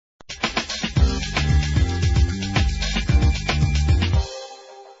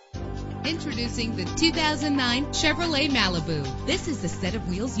Introducing the 2009 Chevrolet Malibu. This is the set of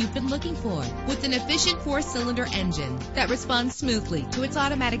wheels you've been looking for, with an efficient 4-cylinder engine that responds smoothly to its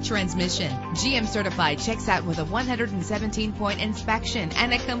automatic transmission. GM Certified checks out with a 117-point inspection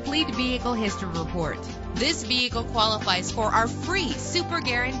and a complete vehicle history report. This vehicle qualifies for our free Super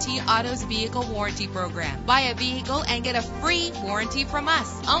Guarantee Autos Vehicle Warranty Program. Buy a vehicle and get a free warranty from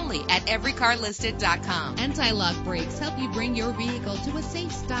us, only at everycarlisted.com. Anti-lock brakes help you bring your vehicle to a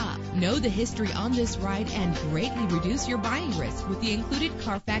safe stop. Know the history on this ride and greatly reduce your buying risk with the included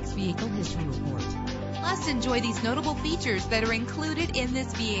Carfax Vehicle History Report. Plus, enjoy these notable features that are included in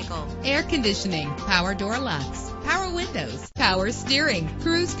this vehicle: air conditioning, power door locks, power windows, power steering,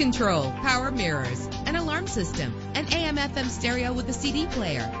 cruise control, power mirrors, an alarm system, an AM/FM stereo with a CD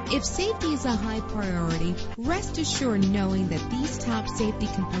player. If safety is a high priority, rest assured knowing that these top safety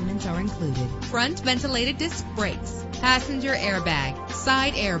components are included: front ventilated disc brakes, passenger airbag,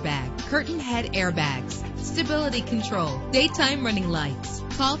 side airbag, curtain head airbags, stability control, daytime running lights.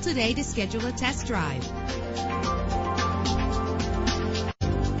 Call today to schedule a test drive.